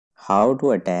how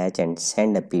to attach and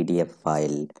send a PDF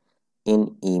file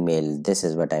in email. This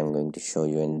is what I'm going to show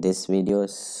you in this video.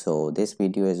 So this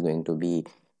video is going to be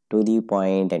to the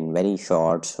point and very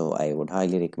short, so I would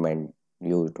highly recommend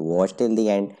you to watch till the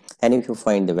end. And if you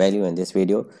find the value in this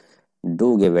video,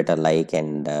 do give it a like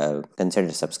and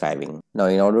consider subscribing. Now,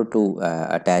 in order to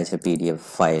attach a PDF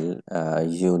file,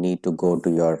 you need to go to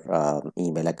your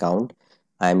email account.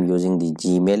 I'm using the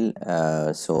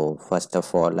Gmail, so first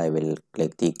of all I will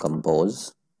click the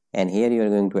compose, and here you are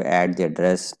going to add the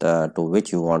address to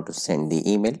which you want to send the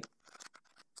email.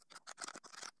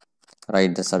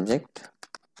 Write the subject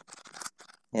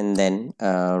and then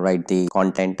write the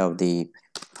content of the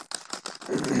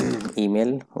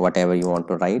email, whatever you want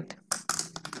to write.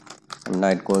 I'm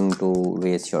not going to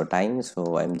waste your time,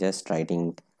 so I'm just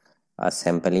writing a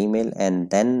sample email. And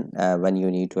then when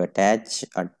you need to attach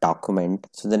a document,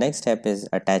 so the next step is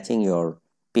attaching your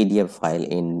PDF file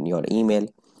in your email.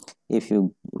 If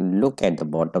you look at the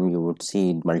bottom, you would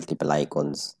see multiple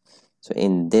icons. So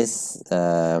in this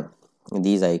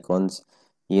these icons,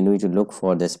 you need to look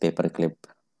for this paperclip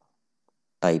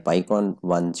type icon.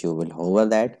 Once you will hover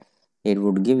that, it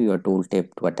would give you a tooltip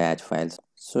to attach files.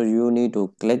 So you need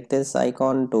to click this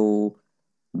icon to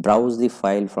browse the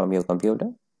file from your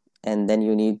computer, and then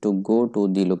you need to go to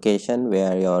the location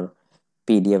where your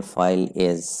PDF file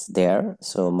is there.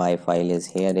 So my file is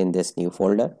here in this new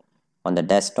folder on the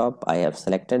desktop. I have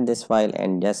selected this file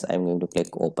and just I'm going to click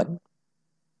open.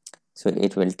 So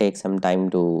it will take some time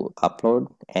to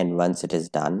upload, and once it is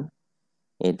done,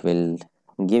 it will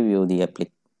give you the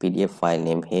PDF file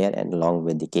name here and along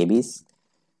with the KBs.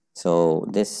 So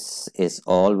this is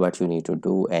all what you need to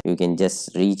do, and you can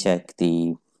just recheck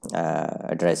the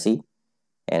addressee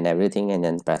and everything and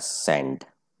then press send.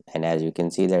 And as you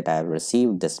can see that I have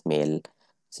received this mail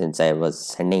since I was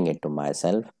sending it to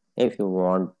myself. If you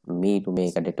want me to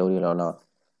make a tutorial on a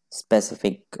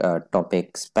specific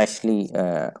topic, especially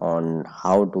on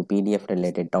how to PDF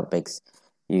related topics,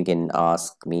 you can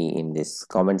ask me in this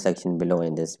comment section below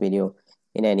in this video.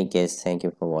 In any case, thank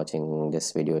you for watching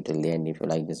this video till the end. If you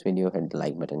like this video, hit the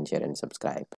like button, share and subscribe.